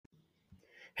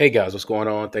Hey guys, what's going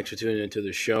on? Thanks for tuning into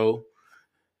the show.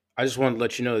 I just wanted to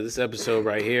let you know that this episode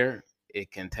right here, it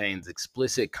contains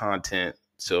explicit content.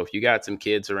 So if you got some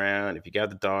kids around, if you got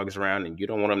the dogs around and you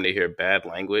don't want them to hear bad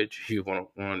language, you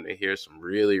want them to hear some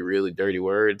really, really dirty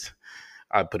words,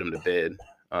 I'd put them to bed.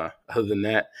 Other than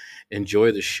that,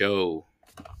 enjoy the show.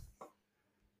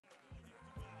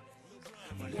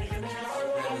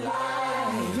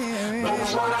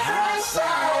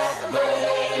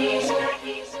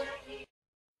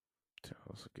 So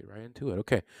let's get right into it.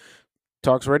 Okay.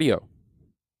 Talks Radio.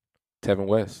 Tevin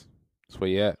West. That's where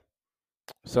you at.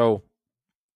 So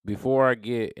before I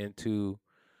get into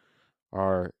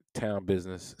our town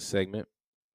business segment,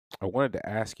 I wanted to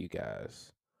ask you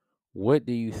guys, what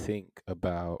do you think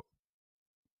about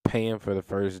paying for the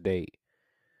first date?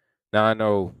 Now I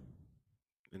know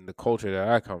in the culture that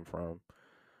I come from,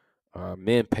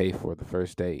 men pay for the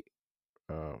first date.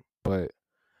 But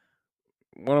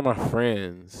one of my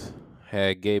friends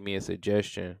had gave me a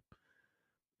suggestion.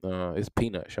 It's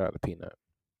Peanut. Shout out to Peanut.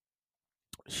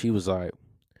 She was like,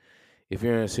 if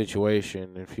you're in a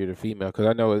situation, if you're the female, because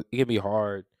I know it can be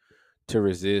hard to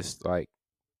resist, like,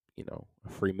 a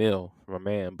free meal from a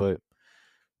man, but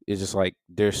it's just like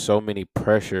there's so many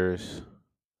pressures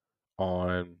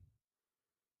on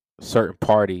certain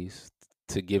parties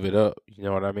to give it up. You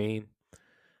know what I mean?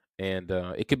 And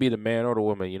it could be the man or the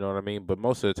woman. You know what I mean? But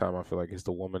most of the time, I feel like it's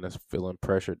the woman that's feeling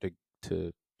pressure to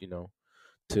you know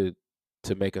to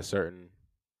to make a certain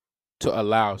to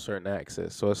allow certain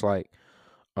access. So it's like,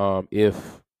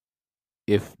 if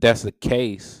that's the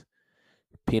case,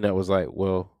 Peanut was like,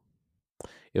 well,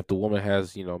 if the woman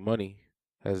has money,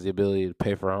 has the ability to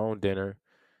pay for her own dinner,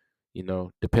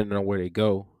 depending on where they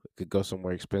go, it could go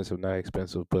somewhere expensive, not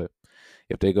expensive, but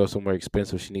if they go somewhere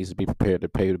expensive, she needs to be prepared to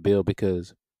pay the bill,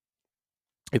 because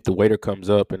if the waiter comes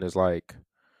up and is like,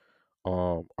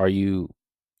 are you,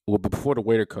 well, before the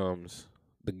waiter comes,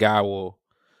 the guy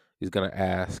is gonna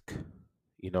ask,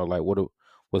 like,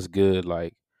 what's good,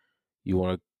 like, you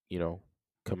want to,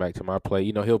 come back to my play,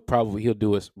 he'll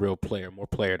do a real player, more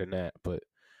player than that, but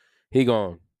he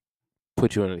gonna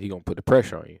he gonna put the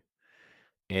pressure on you.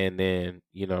 And then,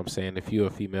 what I'm saying, if you're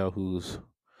a female who's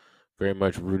very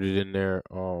much rooted in their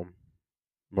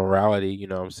morality,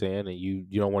 what I'm saying, and you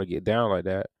don't want to get down like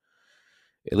that,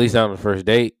 at least on the first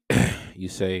date, you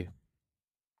say,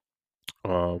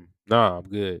 nah, I'm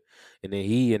good. And then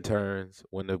he in turns,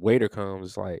 when the waiter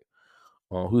comes, like,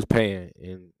 who's paying?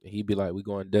 And he'd be like, we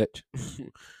going Dutch.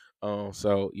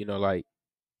 So, like,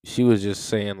 she was just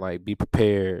saying, like, be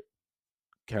prepared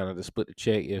kind of to split the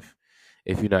check if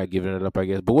you're not giving it up, I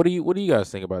guess. But what do you guys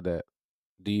think about that?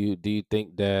 Do you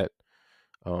think that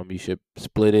you should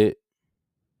split it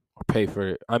or pay for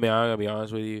it? I mean, I'm gonna be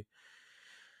honest with you.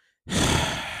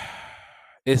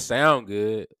 It sound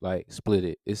good, like, split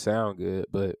it. It sound good,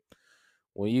 but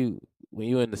when you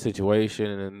in the situation,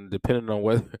 and depending on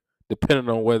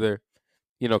whether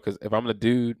because if I'm the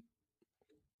dude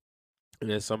and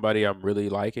there's somebody I'm really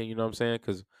liking, you know what I'm saying?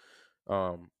 Because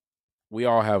um, we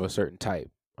all have a certain type.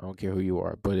 I don't care who you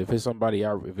are, but if it's somebody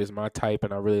if it's my type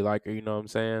and I really like her, you know what I'm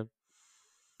saying?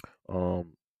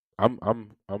 Um, I'm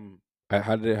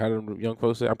how did the young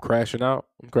folks say? I'm crashing out.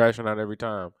 I'm crashing out every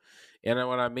time. And then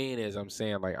what I mean is, I'm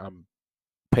saying, like, I'm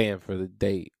paying for the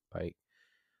date. Like,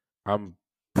 I'm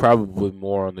probably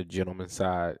more on the gentleman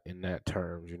side in that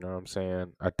terms. You know what I'm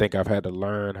saying? I think I've had to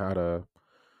learn how to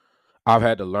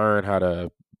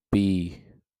be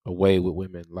away with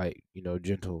women, like,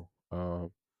 gentle.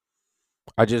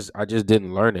 I just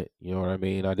didn't learn it. You know what I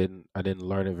mean? I didn't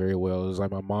learn it very well. It was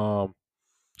like my mom.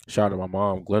 Shout out to my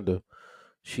mom, Glenda.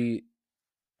 She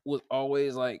was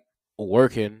always, like,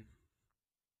 working.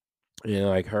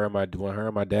 Like, when her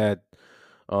and my dad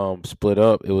split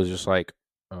up, it was just like,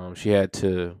 she had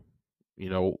to,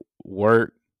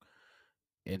 work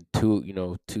and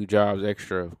two jobs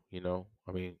extra,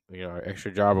 I mean,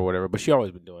 extra job or whatever. But she always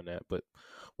been doing that. But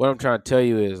what I'm trying to tell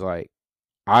you is, like,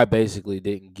 I basically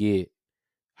didn't get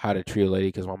how to treat a lady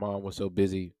because my mom was so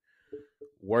busy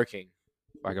working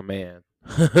like a man.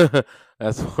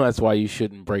 That's why you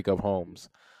shouldn't break up homes.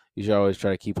 You should always try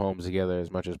to keep homes together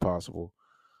as much as possible.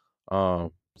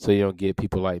 So you don't get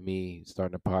people like me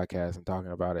starting a podcast and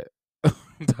talking about it.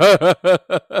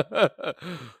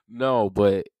 No,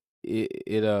 but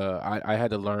I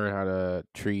had to learn how to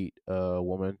treat a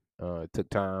woman. It took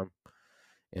time,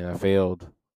 and I failed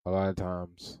a lot of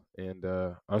times, and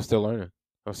I'm still learning.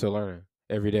 I'm still learning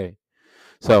every day.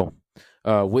 So,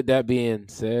 with that being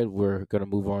said, we're gonna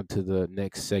move on to the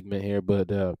next segment here. But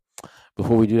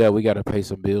before we do that, we gotta pay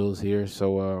some bills here.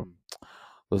 So,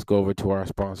 let's go over to our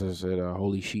sponsors at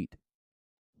Holy Sheet.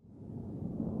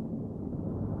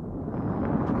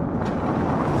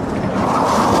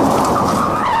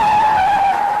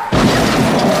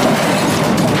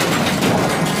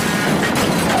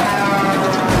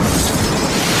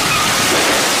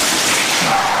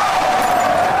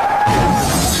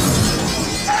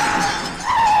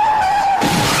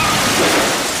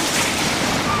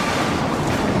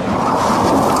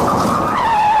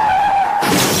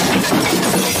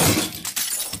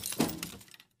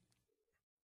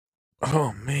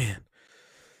 Oh man,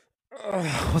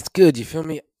 what's good? You feel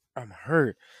me? I'm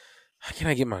hurt. How can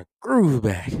I get my groove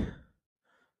back?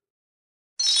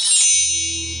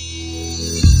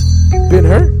 Been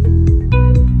hurt?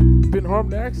 Been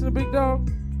harmed in an accident, big dog?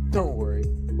 Don't worry.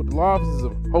 With the law offices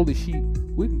of Holy Sheep,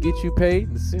 we can get you paid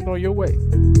and send on your way.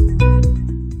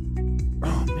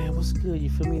 Oh man, what's good? You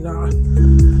feel me? Nah,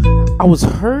 I was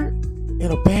hurt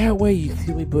in a bad way. You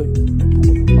feel me? But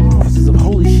the law offices of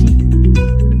Holy Sheep,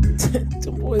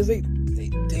 the boys, they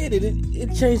did it.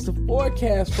 It changed the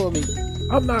forecast for me.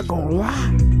 I'm not gonna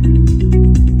lie.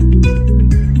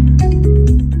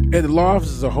 At the law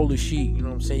offices of Holy Sheep, you know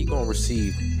what I'm saying? You're gonna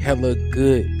receive hella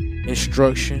good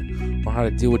instruction on how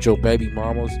to deal with your baby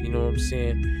mamas, you know what I'm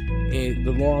saying? And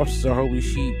the law offices of Holy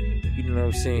Sheep, you know what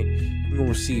I'm saying? You're gonna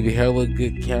receive hella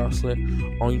good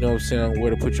counseling on, you know what I'm saying, on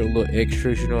where to put your little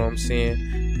extras, you know what I'm saying?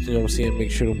 You know what I'm saying?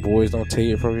 Make sure them boys don't take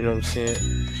it from you, you know what I'm saying?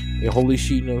 And Holy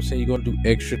Sheep, you know what I'm saying? You're gonna do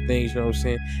extra things, you know what I'm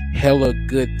saying? Hella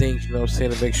good things, you know what I'm saying,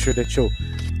 to make sure that your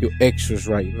extras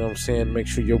right, you know what I'm saying? Make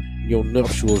sure your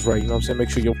nuptials right, you know what I'm saying?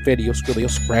 Make sure your fetty, your skrilla, your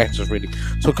scratch is ready.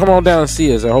 So come on down and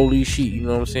see us at Holy Sheep, you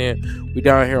know what I'm saying? We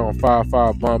down here on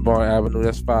 55 Bon Bon Avenue.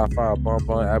 That's 55 Bon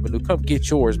Bon Avenue. Come get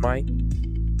yours,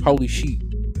 man. Holy Sheep.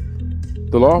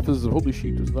 The law offices of Holy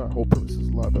Sheep does not hold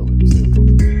premises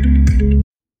liability.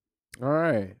 All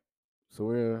right. So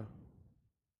we're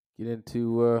get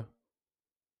into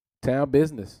town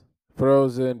business. For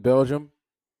those in Belgium,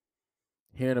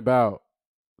 hearing about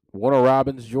Warner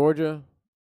Robins, Georgia.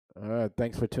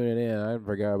 Thanks for tuning in. I didn't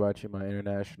forget about you, my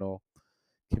international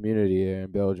community here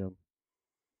in Belgium.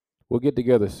 We'll get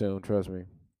together soon, trust me.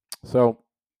 So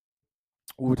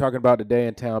we were talking about today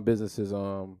in town businesses,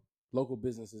 local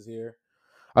businesses here.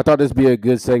 I thought this would be a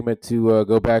good segment to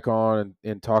go back on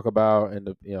and talk about.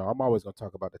 And I'm always gonna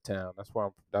talk about the town. That's where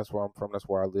I'm from. That's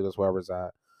where I live. That's where I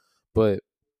reside. But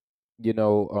we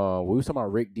were talking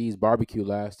about Rick D's barbecue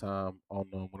last time on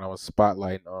when I was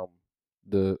spotlighting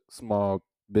the small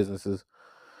businesses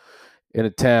in the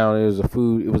town. It was a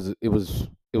food. It was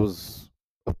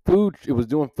a food. It was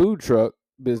doing food truck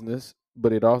business,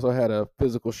 but it also had a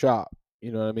physical shop.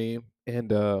 You know what I mean?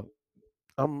 And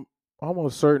I'm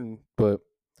almost certain, but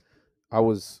I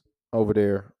was over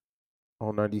there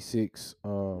on 96.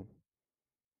 Over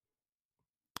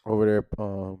there.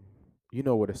 You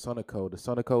know where the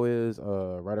Sunico is.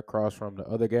 Right across from the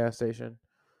other gas station.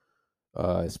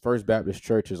 His First Baptist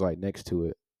Church is like next to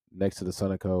it, next to the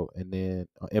Sunico, and then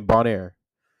in Bonaire.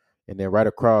 And then right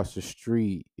across the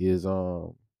street is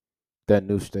that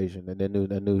new station, and then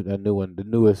that new one, the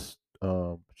newest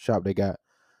shop they got,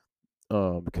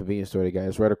 convenience store they got.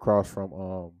 It's right across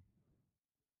from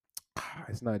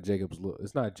it's not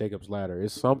Jacob's Ladder.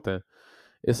 It's something.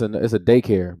 It's a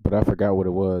daycare, but I forgot what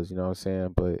it was. You know what I'm saying?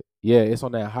 But yeah, it's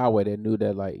on that highway. They knew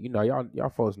that, like, y'all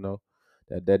folks know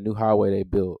that new highway they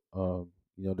built. To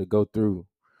go through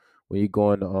when you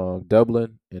going to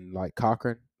Dublin and like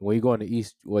Cochrane. When you going to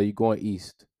east, well, you going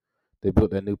east. They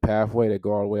built that new pathway. They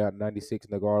go all the way out 96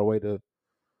 and they go all the way to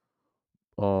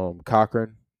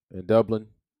Cochrane and Dublin.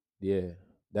 Yeah,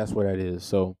 that's where that is.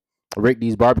 So Rick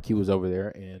D's barbecue was over there,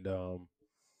 and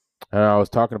I was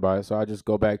talking about it. So I just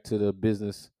go back to the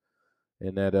business,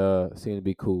 and that seemed to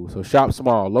be cool. So shop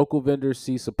small, local vendors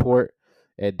see support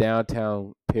at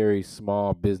downtown Perry's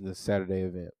small business Saturday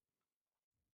event.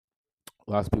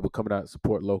 Lots of people coming out to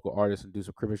support local artists and do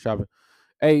some Christmas shopping.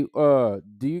 Hey, do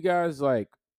you guys like?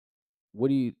 What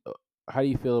do you? How do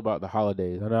you feel about the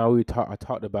holidays? I know I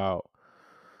talked about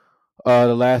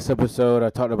the last episode. I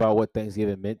talked about what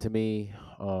Thanksgiving meant to me,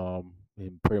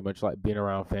 and pretty much like being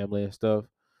around family and stuff.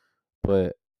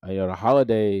 But the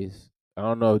holidays. I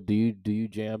don't know. Do you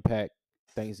jam pack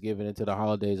Thanksgiving into the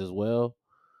holidays as well?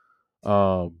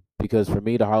 Because for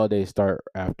me, the holidays start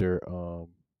after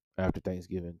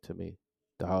Thanksgiving. To me,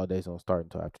 the holidays don't start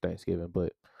until after Thanksgiving.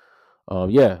 But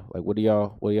yeah, like what do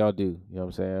y'all do? You know what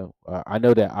I'm saying? I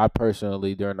know that I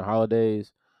personally during the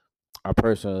holidays, I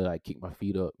personally like kick my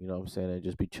feet up. You know what I'm saying? And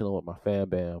just be chilling with my fam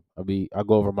bam. I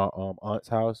go over to my aunt's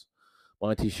house, my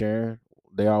auntie Sharon.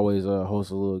 They always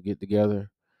host a little get together.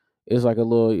 It's like a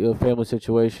little family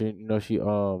situation. She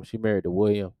married to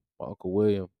William, my uncle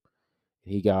William.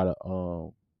 He got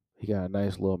a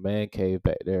nice little man cave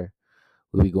back there.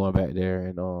 We'll be going back there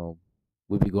and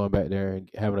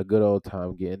having a good old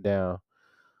time getting down,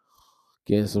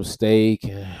 getting some steak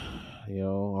and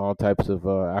all types of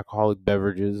alcoholic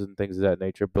beverages and things of that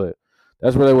nature. But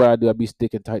that's really what I do. I be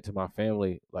sticking tight to my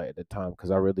family like at the time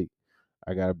because I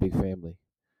got a big family.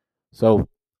 So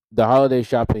the holiday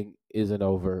shopping isn't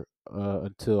over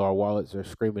until our wallets are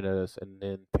screaming at us, and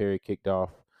then Perry kicked off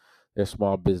their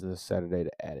small business Saturday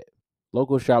to add it.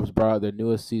 Local shops brought out their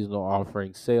newest seasonal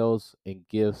offering, sales and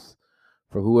gifts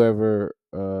for whoever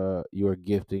you are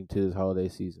gifting to this holiday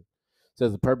season. It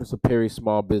says the purpose of Perry's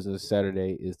Small Business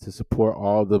Saturday is to support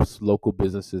all the local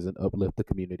businesses and uplift the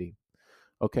community.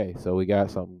 Okay, so we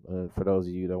got something for those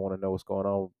of you that want to know what's going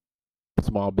on.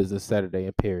 Small Business Saturday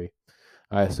in Perry.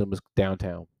 I assume it's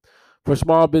downtown. For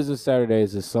Small Business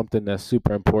Saturdays is something that's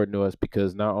super important to us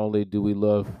because not only do we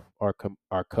love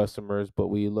our customers, but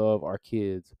we love our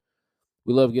kids.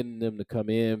 We love getting them to come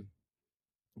in,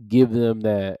 give them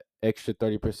that extra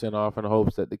 30% off in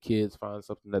hopes that the kids find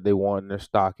something that they want in their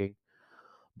stocking,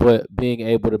 but being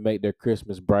able to make their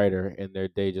Christmas brighter and their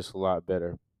day just a lot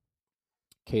better.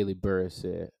 Kaylee Burris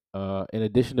said. In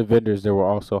addition to vendors, there were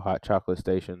also hot chocolate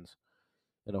stations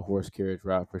and a horse carriage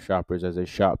route for shoppers as they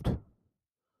shopped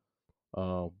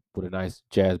with a nice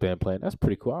jazz band playing. That's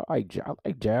pretty cool. I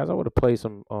like jazz. I would have played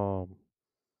some.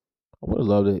 I would have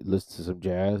loved to listen to some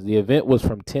jazz. The event was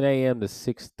from 10 a.m. to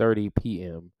 6:30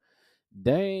 p.m.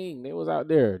 Dang, they was out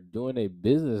there doing a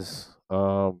business.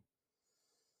 So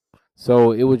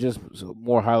it was just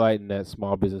more highlighting that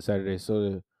Small Business Saturday.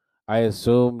 I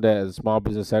assume that Small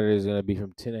Business Saturday is going to be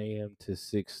from 10 a.m. to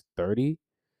 6:30.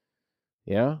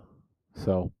 Yeah.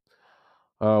 So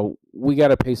we got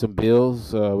to pay some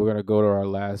bills. We're going to go to our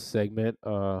last segment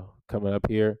coming up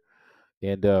here.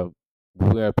 And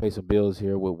we're going to pay some bills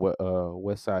here with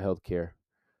Westside Healthcare.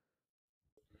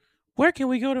 Where can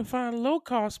we go to find low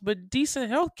cost but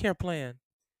decent healthcare plan?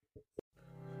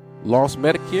 Lost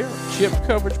Medicare, chip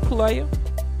coverage player.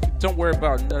 Don't worry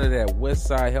about none of that.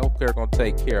 Westside Healthcare gonna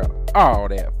take care of all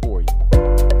that for you.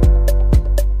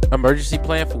 Emergency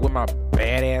plan for when my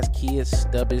badass kid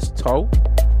stub his toe.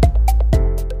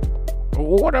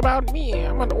 What about me?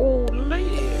 I'm an old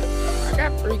lady. I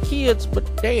got 3 kids,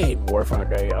 but they ain't worth a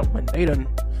damn. And they done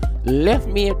left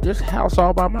me at this house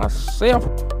all by myself.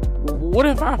 What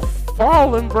if I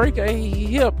fall and break a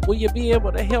hip? Will you be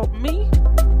able to help me?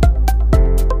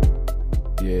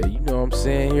 Yeah, you know what I'm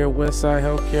saying. Here at Westside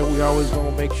Healthcare, we always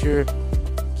gonna make sure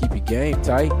keep your game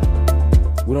tight.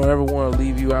 We don't ever want to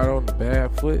leave you out on the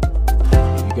bad foot.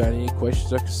 If you got any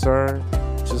questions or concerns,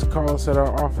 just call us at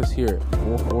our office here at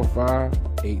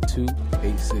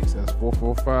 445-8286. That's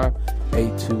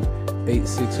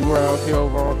 445-8286. We're out here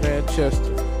over on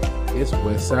Manchester. It's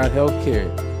Westside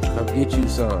Healthcare. Come get you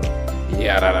some.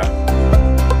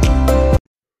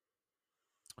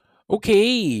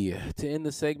 Okay, to end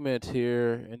the segment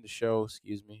here in the show,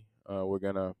 we're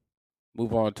gonna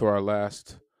move on to our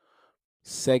last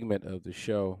segment of the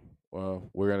show.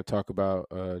 We're gonna talk about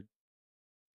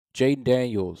Jaden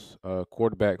Daniels,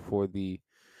 quarterback for the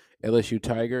LSU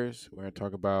Tigers. We're gonna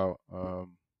talk about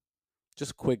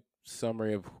just a quick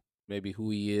summary of maybe who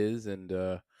he is, and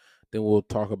then we'll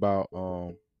talk about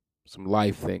some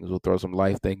life things. We'll throw some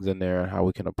life things in there and how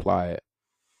we can apply it.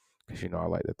 Because I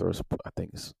like to throw. I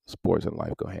think sports and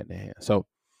life go hand in hand. So,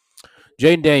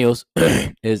 Jaden Daniels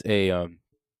is a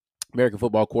American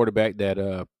football quarterback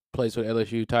that plays for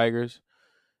LSU Tigers,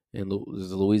 and this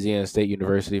is Louisiana State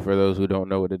University for those who don't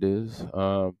know what it is.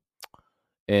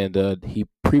 And he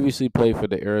previously played for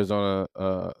the Arizona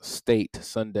State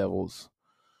Sun Devils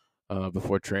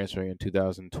before transferring in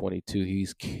 2022.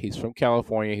 He's from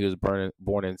California. He was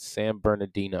born in San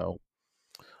Bernardino.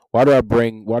 Why do I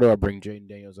bring Jaden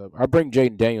Daniels up? I bring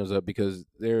Jaden Daniels up because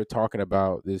they're talking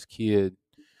about this kid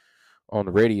on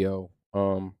the radio.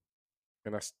 And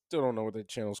I still don't know what the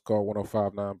channel's called,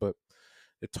 105.9, but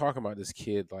they're talking about this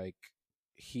kid like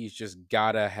he's just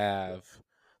gotta have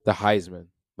the Heisman.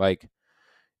 Like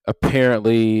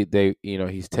apparently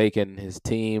he's taken his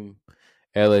team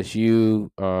LSU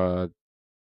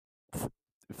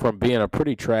from being a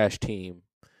pretty trash team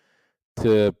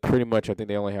to pretty much, I think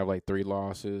they only have like 3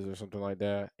 losses or something like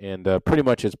that. And pretty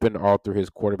much it's been all through his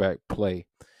quarterback play.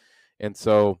 And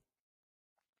so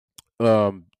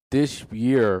this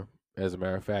year, as a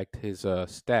matter of fact, his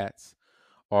stats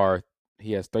are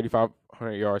he has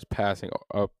 3,500 yards passing,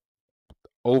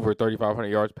 over 3,500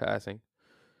 yards passing.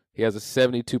 He has a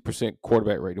 72%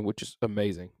 quarterback rating, which is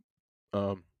amazing.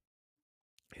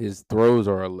 His throws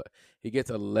he gets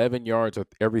 11 yards with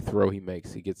every throw he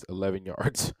makes. He gets 11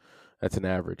 yards. That's an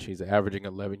average. He's averaging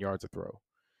 11 yards a throw.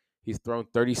 He's thrown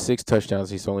 36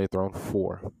 touchdowns. He's only thrown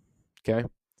 4. Okay.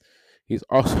 He's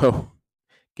also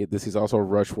he's also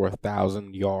rushed for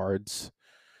 1,000 yards.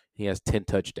 He has 10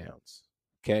 touchdowns.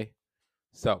 Okay.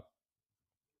 So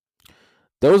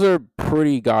those are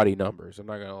pretty gaudy numbers. I'm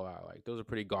not gonna lie. Like those are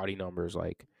pretty gaudy numbers.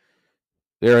 Like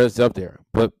it's up there.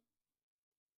 But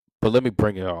let me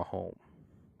bring it all home.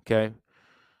 Okay.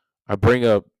 I bring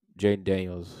up Jaden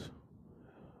Daniels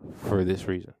for this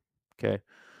reason. Okay.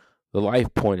 The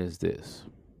life point is this: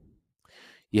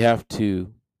 you have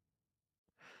to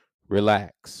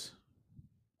relax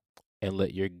and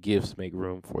let your gifts make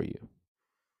room for you.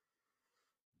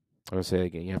 I'm gonna say it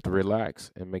again. You have to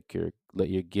relax and let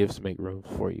your gifts make room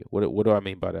for you. What do I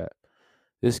mean by that?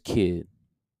 This kid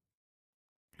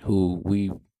who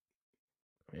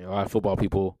a lot of football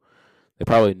people, they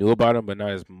probably knew about him, but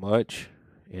not as much.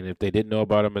 And if they didn't know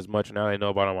about him as much, now they know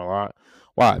about him a lot.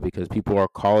 Why? Because people are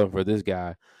calling for this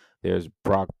guy. There's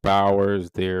Brock Bowers.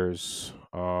 There's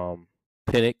Michael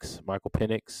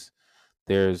Penix.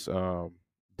 There's um,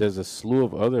 there's a slew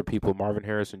of other people. Marvin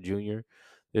Harrison Jr.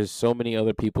 There's so many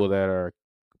other people that are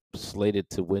slated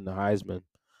to win the Heisman,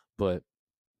 but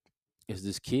it's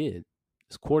this kid,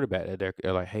 this quarterback that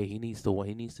they're like, hey, he needs the one.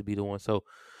 He needs to be the one. So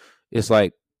it's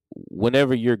like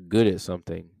whenever you're good at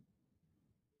something,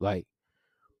 like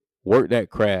work that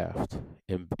craft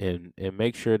and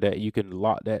make sure that you can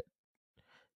lock that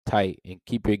tight and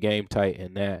keep your game tight,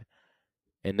 and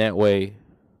that way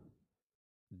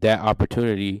that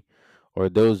opportunity or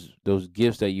those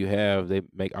gifts that you have, they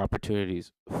make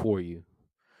opportunities for you.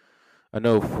 I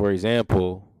know, for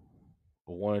example,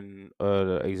 one of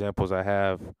the examples I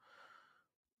have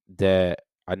that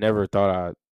I never thought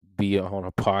I'd be on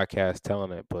a podcast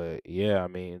telling it, but yeah, I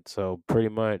mean, so pretty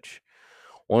much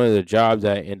one of the jobs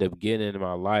that I ended up getting in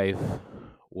my life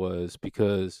was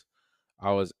because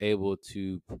I was able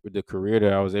to the career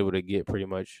that I was able to get pretty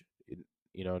much,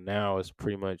 now is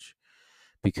pretty much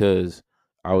because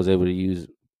I was able to use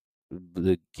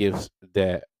the gifts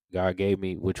that God gave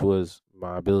me, which was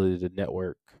my ability to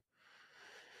network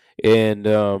and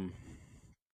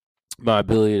my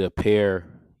ability to pair,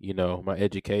 my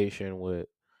education with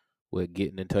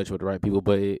getting in touch with the right people.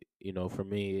 But for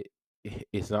me,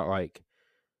 it's not like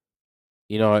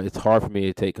it's hard for me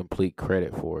to take complete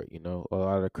credit for it. A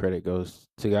lot of the credit goes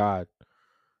to God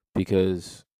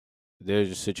because there's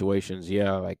just situations,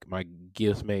 yeah, like my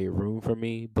gifts made room for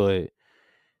me, but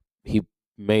He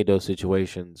made those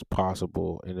situations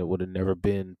possible, and it would have never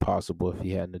been possible if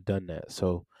He hadn't have done that.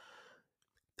 So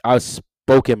I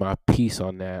spoken my piece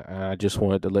on that, and I just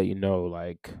wanted to let you know,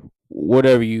 like,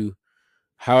 whatever you,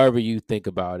 however you think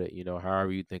about it,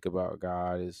 however you think about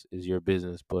God is your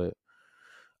business. But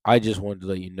I just wanted to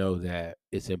let you know that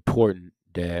it's important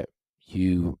that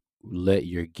you let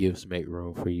your gifts make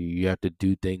room for you. You have to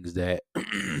do things that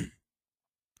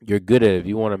you're good at. If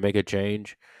you want to make a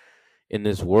change in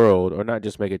this world, or not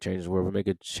just make a change in the world, but make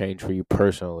a change for you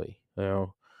personally,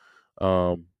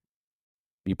 um,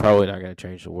 you're probably not gonna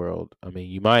change the world. I mean,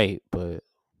 you might, but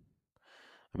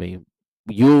I mean,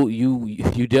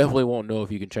 you definitely won't know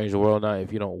if you can change the world or not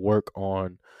if you don't work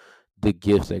on the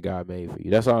gifts that God made for you.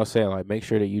 That's all I'm saying. Like, make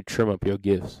sure that you trim up your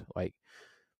gifts. Like,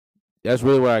 that's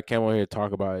really what I came on here to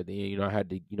talk about. At the end, I had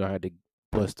to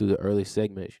bust through the early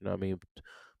segments. You know what I mean?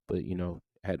 But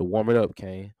I had to warm it up,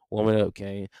 Kane. Warm it up,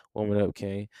 Kane. Warm it up,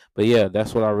 Kane. But yeah,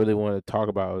 that's what I really wanted to talk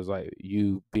about. Is like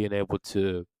you being able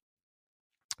to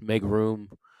make room,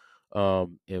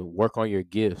 and work on your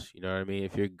gifts. You know what I mean?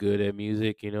 If you're good at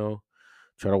music,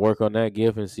 try to work on that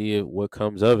gift and see what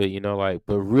comes of it. Like,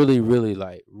 but really, really,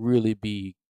 like,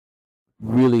 really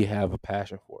have a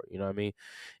passion for it. You know what I mean?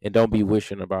 And don't be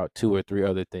wishing about two or three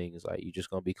other things. Like, you're just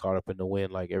gonna be caught up in the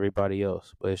wind like everybody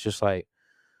else. But it's just like,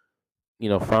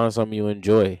 find something you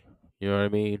enjoy. You know what I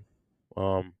mean?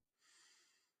 Um,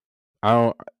 I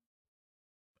don't.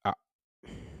 I,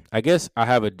 I guess I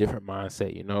have a different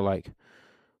mindset. Like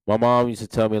my mom used to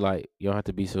tell me, like, you don't have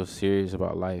to be so serious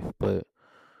about life. But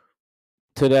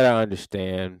to that, I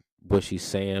understand what she's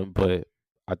saying. But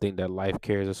I think that life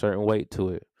carries a certain weight to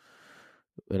it.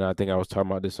 And I think I was talking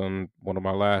about this on one of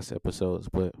my last episodes.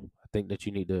 But I think that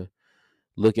you need to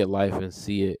look at life and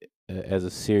see it as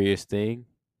a serious thing,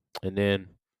 and then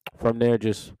from there,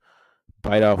 just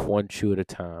bite off one chew at a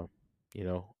time.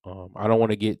 I don't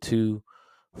want to get too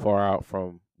far out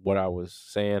from what I was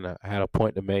saying. I had a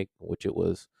point to make, which it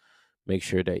was make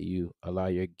sure that you allow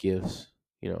your gifts,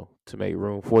 to make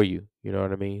room for you. You know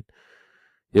what I mean?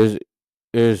 There's,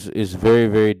 it's very,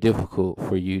 very difficult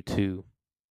for you to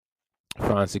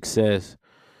find success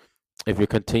if you're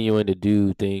continuing to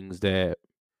do things that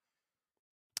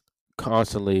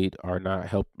constantly are not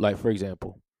help. Like, for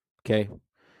example, okay,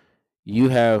 you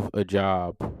have a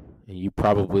job and you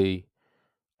probably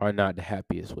are not the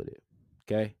happiest with it.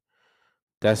 Okay,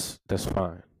 that's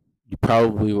fine. You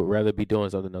probably would rather be doing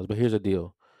something else. But here's the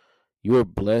deal: you are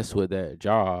blessed with that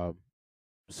job,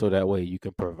 so that way you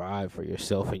can provide for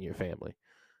yourself and your family.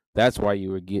 That's why you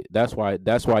were get. That's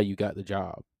why you got the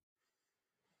job.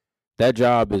 That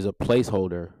job is a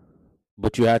placeholder,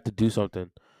 but you have to do something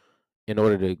in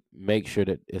order to make sure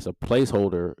that it's a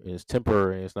placeholder and it's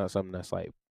temporary and it's not something that's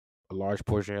like a large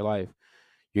portion of your life,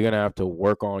 you're going to have to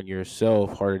work on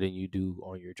yourself harder than you do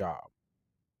on your job.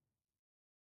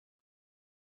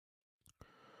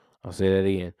 I'll say that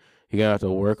again. You're going to have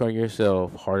to work on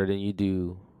yourself harder than you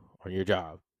do on your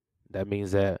job. That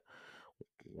means that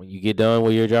when you get done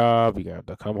with your job, you have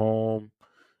to come home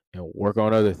and work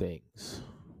on other things.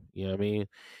 You know what I mean?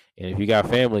 And if you got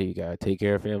family, you gotta take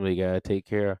care of family. You gotta take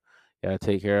care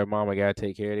of mama. You gotta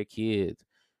take care of the kids.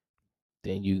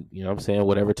 Then you know what I'm saying,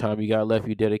 whatever time you got left,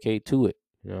 you dedicate to it.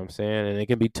 You know what I'm saying? And it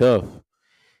can be tough.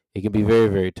 It can be very,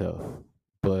 very tough.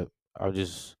 But I'll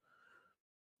just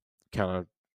kind of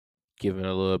giving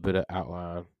a little bit of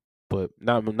outline, but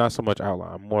not so much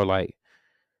outline, more like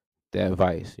the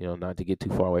advice. You know, not to get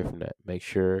too far away from that. Make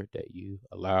sure that you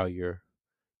allow your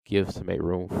gifts to make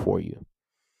room for you.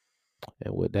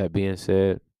 And with that being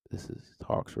said, this is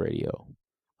tOCS Radio,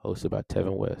 hosted by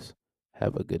Tevin West.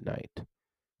 Have a good night.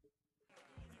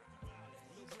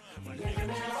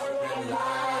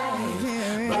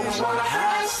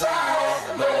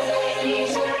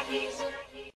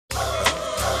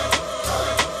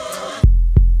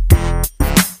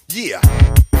 Yeah.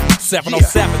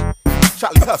 707.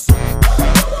 Charlie Hustle.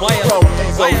 What's wrong with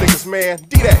these old niggas, man?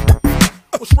 D-That.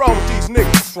 What's wrong with these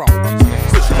niggas? What's wrong with these niggas?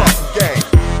 Switch across the game.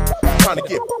 Trying to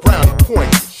get Brownie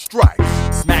points and stripes.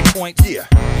 Smack points. Yeah.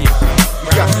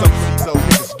 We got something for these old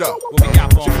niggas, though. What we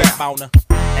got for them, Boner?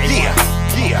 Yeah.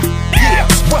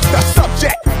 What's the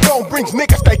subject? Bone brings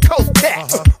niggas, they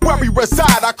co-tax. Where we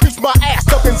reside, I crease my ass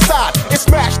up inside and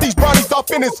smash these brownies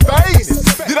off in his face.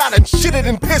 Then I done shitted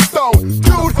and pissed on.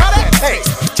 Dude, how that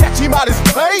taste? Catch him out his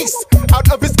place.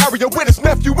 Out of his area with his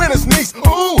nephew and his niece.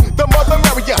 Ooh, the mother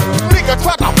Maria. Nigga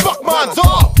tried to fuck mine's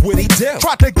off. What'd he do?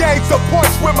 Tried to gain some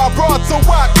points with my broad, so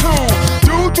why too?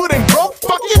 Dude, you done broke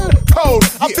fucking code.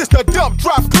 I'm just a dump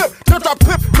drop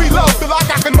clip, reload, feel like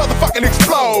I can motherfucking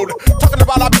explode. Talking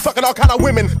about I be fucking all kind of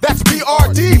women, that's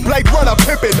BRD, Blade Runner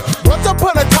pimpin'. Once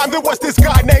upon a time there was this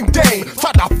guy named Dane,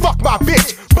 tried to fuck my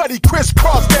bitch, but he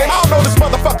crisscrossed gang. I don't know this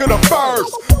motherfucker the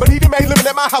first, but he done made living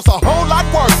at my house a whole lot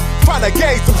worse. Trying to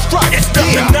gain some stripes. It's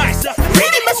nothing nice.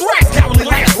 Reading Miss Rice, cowardly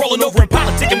liars rolling over and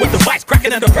politicking with the vice,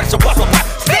 cracking under pressure, bustle pop.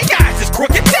 Snake eyes is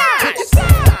crooked dice.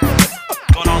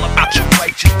 Going all about your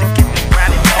way just to get the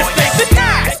Brownie It's nothing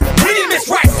nice. Reading Miss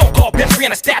Rice, so-called bitch, trying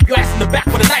to stab your ass in the back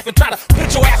with a knife and try to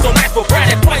put your ass on ice for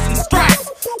brownie points and stripes.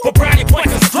 For brownie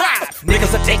points and stripes.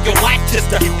 Niggas will take your life just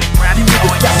to get the Brownie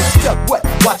Niggas got me stuck wet,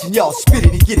 watching y'all spit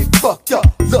it and get it fucked up.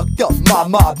 Looked up, my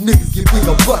mob niggas get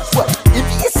bigger butts. What?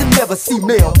 Envious and never see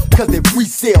mail, cause if we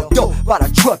sell dope by the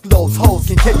truckloads, hoes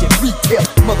can catch it retail.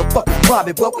 Motherfuckers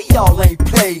robbing, but we all ain't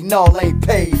paid, and all ain't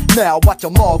paid. Now watch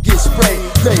them all get sprayed,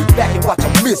 lay back and watch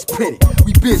them misprint it.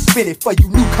 We been spinning for you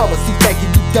newcomers who thinking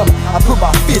you dumb. I put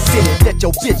my fist in it, let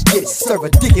your bitch get it. Serve a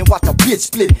dick and watch a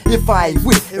bitch split it. If I ain't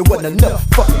with it, it wasn't enough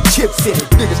fucking chips in it.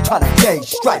 Niggas tryna gain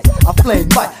strike, I flame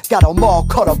Mike, got them all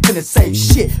caught up in the same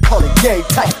shit. Call it game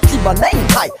tight, keep my name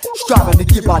tight, striving to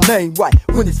get my name right.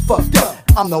 When it's fucked up,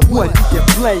 I'm the one who can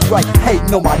blame right.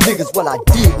 Hating on my niggas while I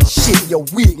dig and shit, your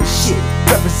wig and shit.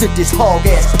 Represent this hog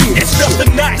ass kid. It's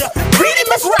nothing nice. Reading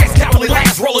Miss Rice, cowardly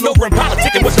liars rolling over and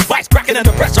politicking with the vice, cracking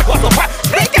under pressure, bustle pop.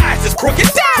 Snake eyes is crooked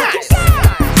dice.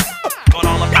 Going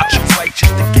all about your way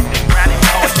just to get the Brownie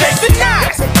It's nothing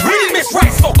nice. Reading Miss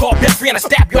Rice, so-called bitch, trying to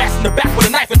stab your ass in the back with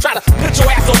a knife and try to put your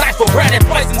ass on ice for brownie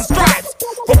points and stripes.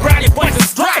 For brownie points and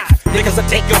stripes. Niggas will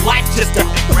take your life just to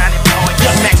Brownie points.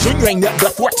 Young Mac Jr. ain't nothing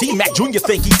but 14. Mac Jr.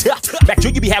 think he tough. Mac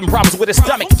Jr. be having problems with his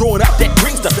stomach, throwing up that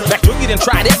green stuff. Mac Jr. done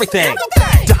tried everything.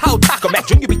 The whole taco. Mac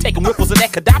Jr. be taking whipples of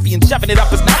that Gaddafi and shoving it up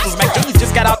his nostrils. Mac Jr.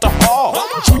 just got out the hall.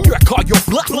 Jr. I call your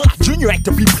bluff. Jr. ain't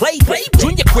to be played.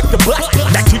 Jr. quick to bust.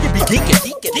 Mac Jr. be geeking.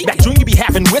 Mac Jr. be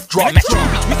having withdrawal. Mac Jr.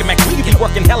 be tweaking. Mac Jr. be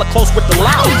working hella close with the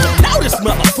law. Know this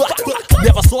motherfucker.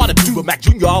 Never saw the dude, but Mac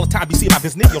Jr. all the time be seeing my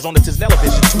his videos on the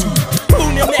television too.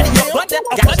 Boom, them natty your butt.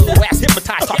 Got his little ass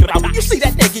hypnotized talking about when you see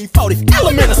that nigga, he 40.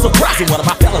 Element of surprise. And one of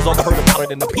my fellas overheard about it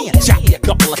in the pen. Shot me a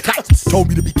couple of kites. Told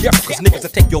me to be careful, cause niggas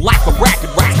will take your life for bragging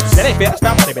rights. That ain't fair, that's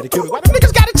not money, better kill me. Why them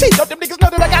niggas gotta cheat? Don't them niggas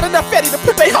know that I got enough fatty to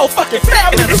put their whole fucking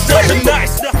family to sleep?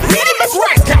 Nice. Reading Miss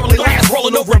Rice, cowardly liars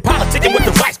rolling over and politicking with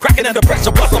the vice, cracking under pressure,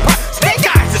 bustle pop. Snake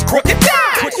eyes is crooked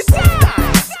dice.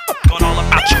 Going all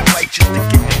about your way just to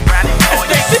get the Brownie It's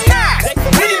nothing nice.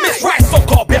 Reading Miss Rice,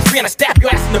 so-called bitch, trying to stab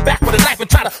your ass in the back with a knife and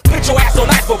try to put your ass on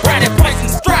ice for brownie points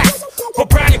and stripes. For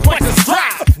brownie points and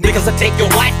stripes. Niggas will take your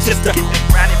life just to get the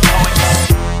Brownie